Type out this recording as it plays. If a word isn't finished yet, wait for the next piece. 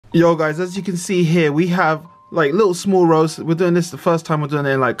Yo guys, as you can see here, we have like little small rows. We're doing this the first time we're doing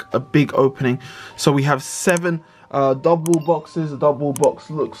it in like a big opening. So we have 7 Dubwool boxes. The Dubwool box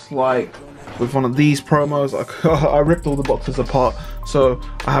looks like with one of these promos. I ripped all the boxes apart, so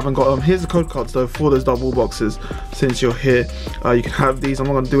I haven't got them. Here's the code cards though for those Dubwool boxes. Since you're here, you can have these. I'm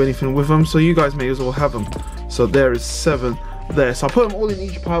not going to do anything with them, so you guys may as well have them. So there is 7 there. So I put them all in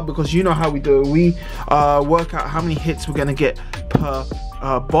each pile because you know how we do it. We work out how many hits we're going to get per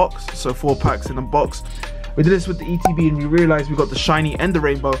box, so 4 packs in a box. We did this with the ETB and we realized we got the shiny and the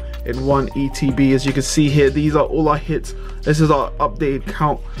rainbow in one ETB. As you can see here, these are all our hits. This is our updated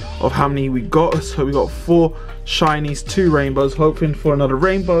count of how many we got. So we got 4 shinies, 2 rainbows, hoping for another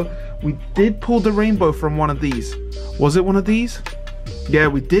rainbow. We did pull the rainbow from one of these. Was it one of these? Yeah,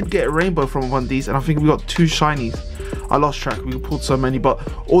 we did get a rainbow from one of these, and I think we got 2 shinies. I lost track, we pulled so many, but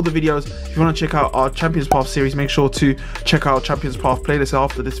all the videos, if you want to check out our Champions Path series, make sure to check out our Champions Path playlist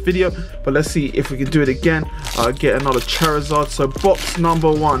after this video. But let's see if we can do it again, get another Charizard. So box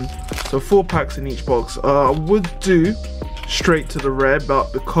number 1, so 4 packs in each box. I would do straight to the rare,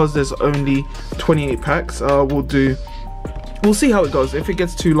 but because there's only 28 packs, we'll see how it goes. If it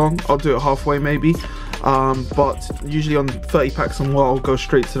gets too long, I'll do it halfway maybe. But usually on 30 packs and more, I'll go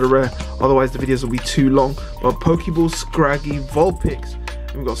straight to the rare, otherwise the videos will be too long. But Pokeball, Scraggy, Vulpix,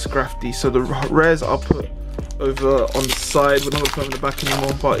 and we've got Scrafty. So the rares I'll put over on the side. We're not going to put them in the back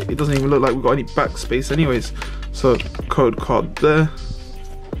anymore, but it doesn't even look like we've got any back space anyways. So code card there.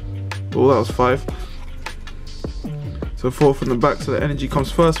 Oh, that was 5. So 4 from the back, so the energy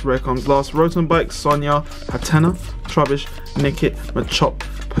comes first, rare comes last. Rotom Bike, Sonia, Hatena, Trubbish, Nickit, Machop,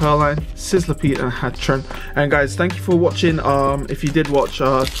 Pearline, Sizzlipede, and Hatchern. And guys, thank you for watching. If you did watch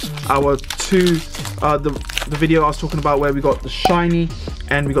our the video I was talking about where we got the shiny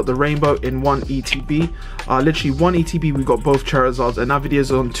and we got the rainbow in one ETB, literally one ETB, we got both Charizards, and that video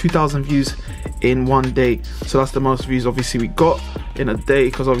is on 2,000 views in one day. So that's the most views obviously we got in a day,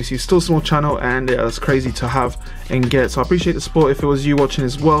 because obviously it's still a small channel and it's crazy to have and get. So I appreciate the support. If it was you watching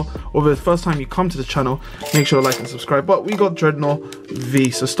as well, or the first time you come to the channel, make sure to like and subscribe. But we got Dreadnought V.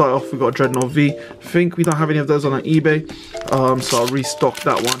 So start off, we got Dreadnought V. I think we don't have any of those on our eBay, so I'll restock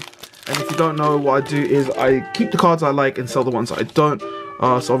that one. And if you don't know, what I do is I keep the cards I like and sell the ones I don't.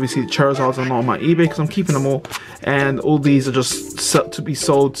 So obviously the Charizards are not on my eBay because I'm keeping them all, and all these are just set to be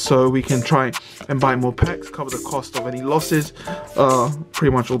sold so we can try and buy more packs, cover the cost of any losses,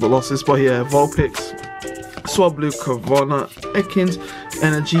 pretty much all the losses. But yeah, Vulpix, Swablu, Kavana, Ekans,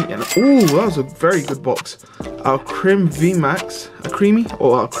 Energy, and oh, that was a very good box. Our Crim VMAX, a creamy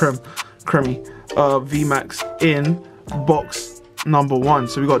or a creamy VMAX in box number 1.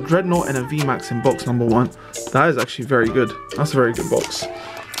 So we got Dreadnought and a VMAX in box number 1. That is actually very good. That's a very good box.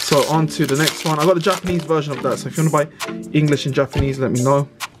 So on to the next one. I got the Japanese version of that, so if you want to buy English and Japanese, let me know.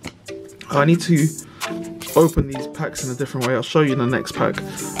 I need to open these packs in a different way. I'll show you in the next pack.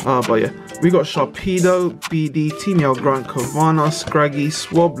 But yeah, we got Sharpedo, BD, Team Grant, Kavana, Scraggy,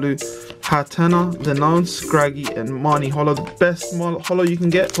 Swablu, Hatena, Denon, Scraggy, and Marnie Holo. The best holo you can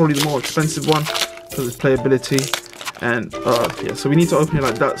get, probably the more expensive one because it's playability. And yeah, so we need to open it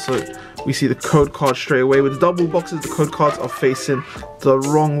like that so we see the code card straight away. With the Dubwool boxes, the code cards are facing the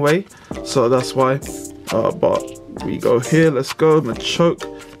wrong way, so that's why. But we go here, let's go. Machoke,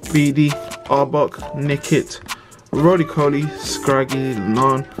 BD, Arbok, Nickit, Roly-Coly, Scraggy,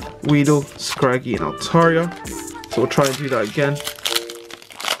 Lenon, Weedle, Scraggy, and Altaria. So we'll try and do that again.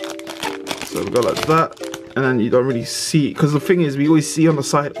 So we go like that, and then you don't really see it, because the thing is, we always see on the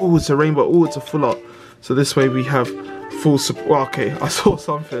side, oh, it's a rainbow, oh, it's a full art. So this way we have full support. Well, okay, I saw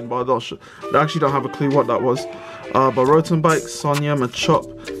something, but I actually don't have a clue what that was. But Rotom Bike, Sonia, Machop,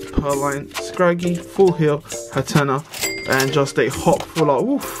 Pearline, Scraggy, Full Heal, Hatena, and just a hot full art.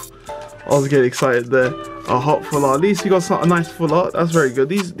 Oof, I was getting excited there. A hot full art. At least we got a nice full art. That's very good.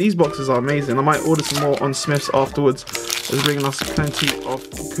 These boxes are amazing. I might order some more on Smith's afterwards. It's bringing us plenty of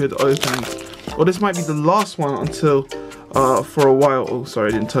good openings. Well, this might be the last one until for a while. Oh, sorry,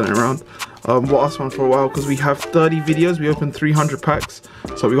 I didn't turn it around. Last one for a while, because we have 30 videos. We opened 300 packs,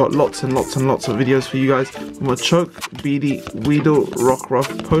 so we got lots and lots and lots of videos for you guys. Machoke, BD, Weedle,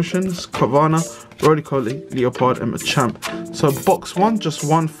 Rockruff, Potions, Kavana, Roly-Coly, Leopard, and Machamp. So box 1, just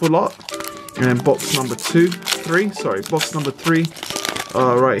 1 full art, and then box number 3,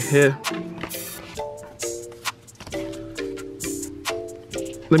 right here.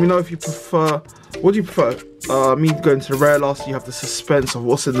 Let me know if you prefer, what do you prefer? Me going to the rare last, you have the suspense of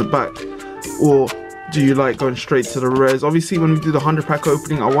what's in the back, or do you like going straight to the rares? Obviously when we do the 100 pack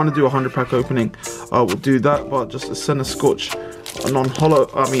opening, I want to do a 100 pack opening, we'll do that. But just a Center Scorch, a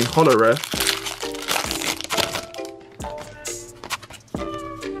holo rare.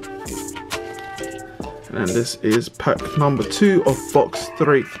 And this is pack number 2 of box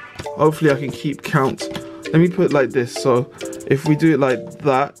 3. Hopefully I can keep count. Let me put it like this, so if we do it like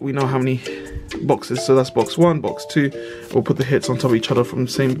that, we know how many boxes. So that's box 1, box 2. We'll put the hits on top of each other from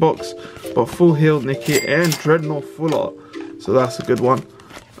the same box. But Full Heal, Nicky, and Dreadnought Full Art. So that's a good one.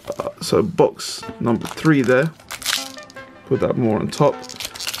 So box number 3 there. Put that more on top.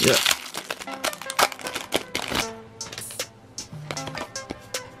 Yeah.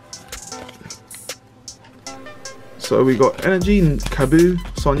 So we got Energy, Kaboo,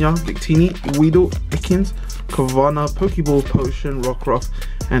 Sonya, Victini, Weedle, Ekans, Kavana, Pokeball, Potion, Rockruff,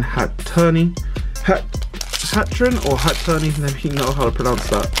 and Hatturni. Hatron or Hatturni, let me know how to pronounce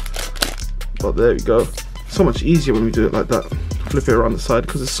that. But there we go. So much easier when we do it like that. Flip it around the side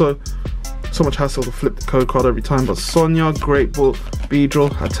because it's so much hassle to flip the code card every time. But Sonya, Great Ball, Beedrill,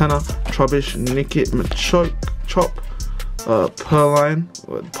 Hatena, Trubbish, Nickit, Machoke, Chop, Purline,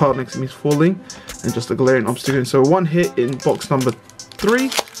 part next to me is falling, and just a Galarian Obstagoon. So 1 hit in box number 3,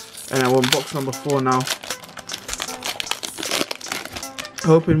 and we're on box number 4 now.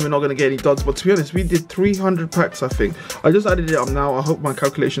 Hoping we're not going to get any duds, but to be honest, we did 300 packs, I think. I just added it up now. I hope my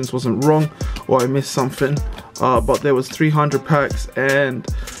calculations wasn't wrong or I missed something. But there was 300 packs, and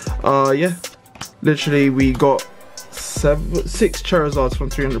yeah, literally we got 6 Charizards from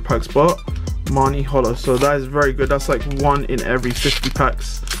 300 packs, but Marnie Hollow. So that is very good. That's like 1 in every 50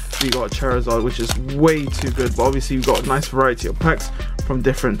 packs we got a Charizard, which is way too good. But obviously we got a nice variety of packs from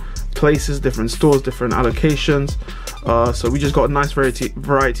different places, different stores, different allocations. So we just got a nice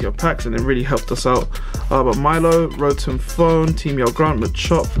variety of packs, and it really helped us out. But Milo, Rotom Phone, Team Yell Grunt,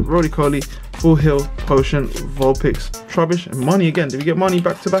 Machop, Roly-Coly, Full Heal, Potion, Vulpix, Trubbish, and money again. Did we get money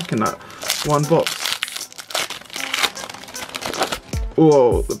back to back in that 1 box?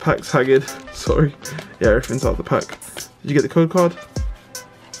 Whoa, the pack's haggard. Sorry. Yeah, everything's out of the pack. Did you get the code card?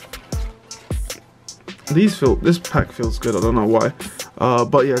 This pack feels good. I don't know why.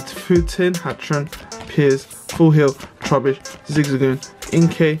 But yeah, Food Tin, Hatron, Piers, Full Heal, Trubbish, Zigzagoon,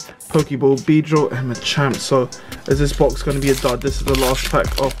 Inkay, Pokeball, Beedrill, and Machamp. So is this box going to be a dud? This is the last pack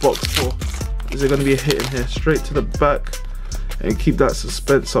of box 4. Is there going to be a hit in here? Straight to the back, and keep that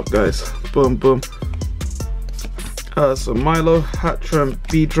suspense up, guys. Boom, boom. So Milo, Hatron,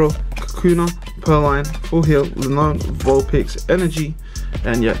 Beedrill, Kakuna, Purline, Full Heal, Lenone, Vulpix, Energy,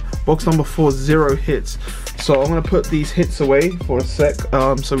 and yeah, box number 4, 0 hits. So I'm gonna put these hits away for a sec,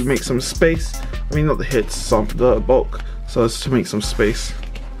 so we make some space. I mean, not the hits, the bulk. So it's to make some space.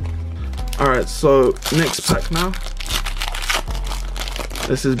 All right, so next pack now.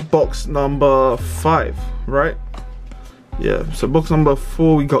 This is box number 5, right? Yeah. So box number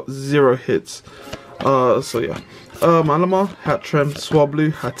 4, we got 0 hits. So yeah. Malamar, Hattrem,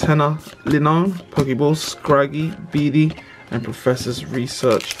 Swablu, Hatena, Linone, Pokeball, Scraggy, Beady, and Professor's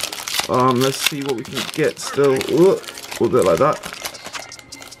Research. Let's see what we can get still. Ooh, we'll do it like that.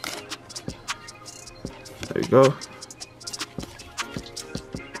 There we go.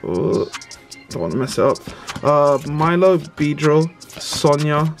 Ooh, don't want to mess it up. Milo, Beedrill,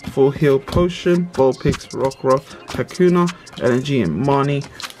 Sonya, Full Heal, Potion, Vulpix, Rockruff, Kakuna, Energy, and Marnie.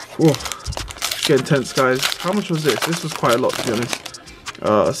 Ooh. Get intense, guys. How much was this? This was quite a lot, to be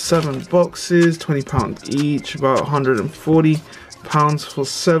honest. 7 boxes, £20 each, about £140 for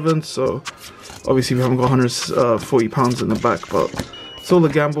 7. So obviously we haven't got £140 in the back, but it's all a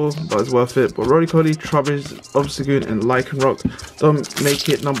gamble, but it's worth it. But Roly-Coly, Trubbish, Obstagoon, and Lycanroc don't make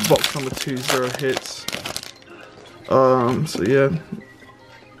it. Box number 2, 0 hits. So yeah.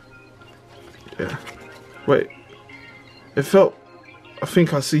 Wait. It felt. I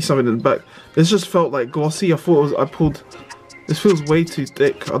think I see something in the back. This just felt like glossy. I thought I pulled. This feels way too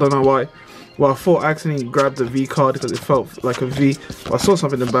thick. I don't know why. Well, I thought I accidentally grabbed the V card because it felt like a V. But I saw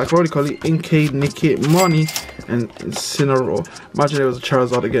something in the back. Roly-Coly, Inkay, Nickit, Marnie, and Incineroar. Imagine there was a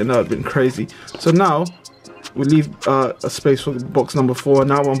Charizard again. That would have been crazy. So now we leave a space for box number 4.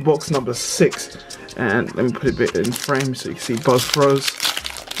 Now we're on box number 6. And let me put it a bit in frame so you can see both rows.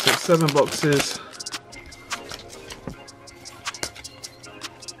 So 7 boxes.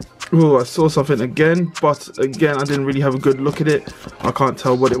 Oh, I saw something again, but again, I didn't really have a good look at it. I can't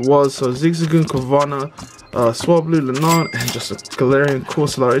tell what it was. So Zigzagoon, Kavana, Swablu, Lennon, and just a Galarian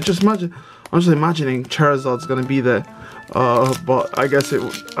Corsola. I'm just imagining Charizard's gonna be there. But I guess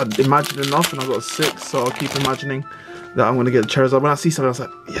I imagined enough, and I got 6, so I'll keep imagining that I'm gonna get Charizard. When I see something, I was like,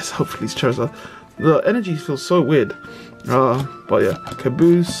 yes, hopefully it's Charizard. The energy feels so weird. But yeah,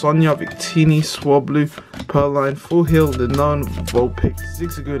 Kaboo, Sonya, Victini, Swablu, Purline, Full Heal, Lenone, Vulpix,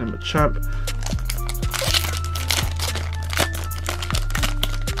 Zigzagoon, and Machamp.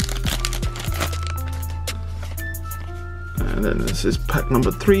 And then this is pack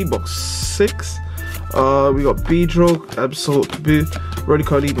number 3, box 6. We got Beedrill, Absolute Kaboo,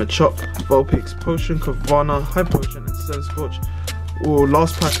 Rodico Lee, Machop, Vulpix, Potion, Kavana, High Potion, and Sunscorch. Oh,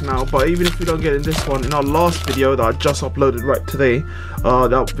 last pack now, but even if we don't get in this one, in our last video that I just uploaded right today,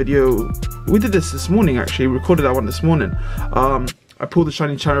 that video, we did this morning actually, recorded that one this morning. I pulled the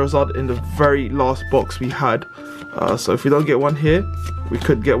Shiny Charizard in the very last box we had, so if we don't get one here, we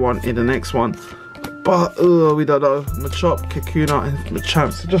could get one in the next one, but we don't know. Machop, Kakuna, and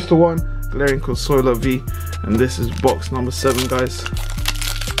Machamp, so just the one. Galarian Corsola V, and this is box number 7, guys.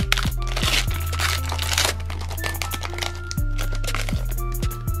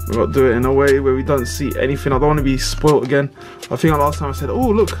 We've got to do it in a way where we don't see anything. I don't want to be spoiled again. I think last time I said, oh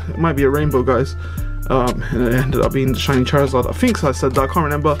look, it might be a rainbow, guys, and it ended up being the Shiny Charizard. I think so, I said that, I can't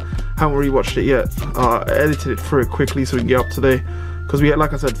remember, haven't rewatched it yet. I edited it through it quickly so we can get up today, because we had,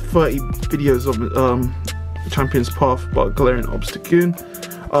 like I said, 30 videos of Champion's Path, but Galarian Obstagoon.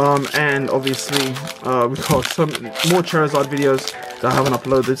 And obviously we've got some more Charizard videos that I haven't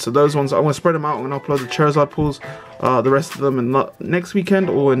uploaded, so those ones I'm going to spread them out. I'm going to upload the Charizard pulls, the rest of them in next weekend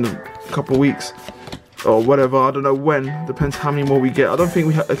or in a couple of weeks or whatever, I don't know when, depends how many more we get. I don't think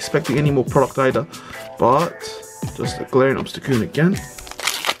we're expecting any more product either, but just a Galarian Obstagoon again.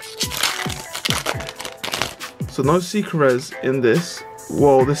 So no Secret Rares in this.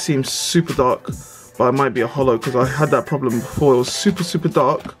 Whoa, this seems super dark, but it might be a holo, because I had that problem before. It was super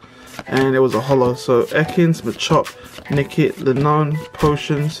dark and it was a holo. So Ekans, Machop, Nickit, Linoone,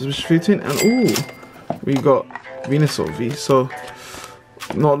 Potions, Switching, and ooh, we got Venusaur V. So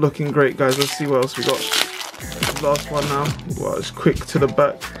not looking great, guys. Let's see what else we got. Last one now. Well, it's quick to the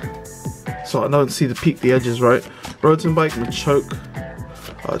back, so I don't see the edges, right? Rotom-Bike, Machoke,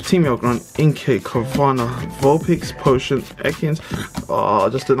 Team Yogran, Inkay, Kavana, Vulpix, Potion, Ekans,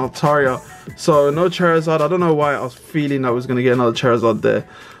 just an Altaria. So no Charizard. I don't know why I was feeling I was going to get another Charizard there,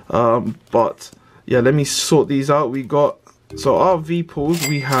 but yeah, let me sort these out. We got, so our V pulls,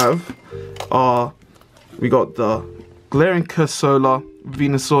 we have we got the Galarian Corsola,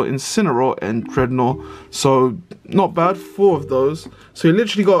 Venusaur, Incineroar, and Dreadnought. So not bad, 4 of those. So you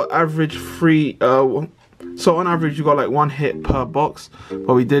literally got average 3, so on average you got like 1 hit per box,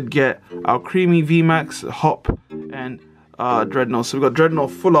 but we did get our Creamy, VMAX, Hop, and Dreadnought. So we got Dreadnought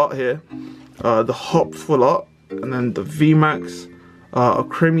full art here, the Hop full art, and then the VMAX, a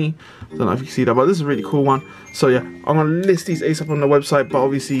Creamy. I don't know if you can see that, but this is a really cool one. So yeah, I'm gonna list these ASAP on the website, but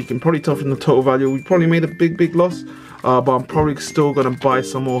obviously you can probably tell from the total value we probably made a big loss, but I'm probably still gonna buy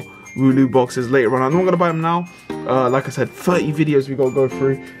some more Wooloo boxes later on. I'm not gonna buy them now. Like I said, 30 videos we gotta go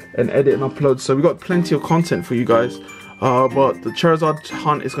through and edit and upload, so we got plenty of content for you guys, but the Charizard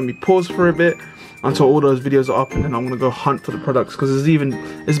hunt is gonna be paused for a bit until all those videos are up, and then I'm gonna go hunt for the products, because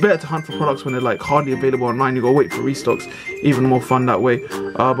it's better to hunt for products when they're like hardly available online. You gotta wait for restocks, even more fun that way.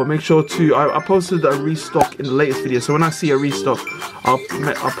 But make sure to, I posted a restock in the latest video, so when I see a restock, I'll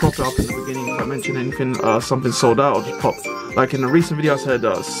prop it up in the beginning. If I mention anything, something sold out, I'll just pop. Like in the recent video I said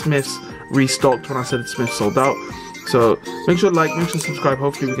Smith's restocked when I said Smith sold out. So make sure to like, make sure to subscribe.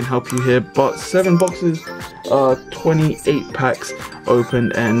 Hopefully we can help you here. But 7 boxes, 28 packs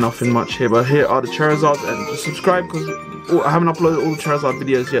opened, and nothing much here. But here are the Charizards, and just subscribe, because I haven't uploaded all the Charizard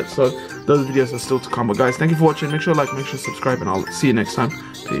videos yet, so those videos are still to come. But guys, thank you for watching. Make sure to like, make sure to subscribe, and I'll see you next time.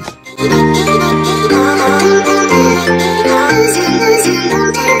 Peace.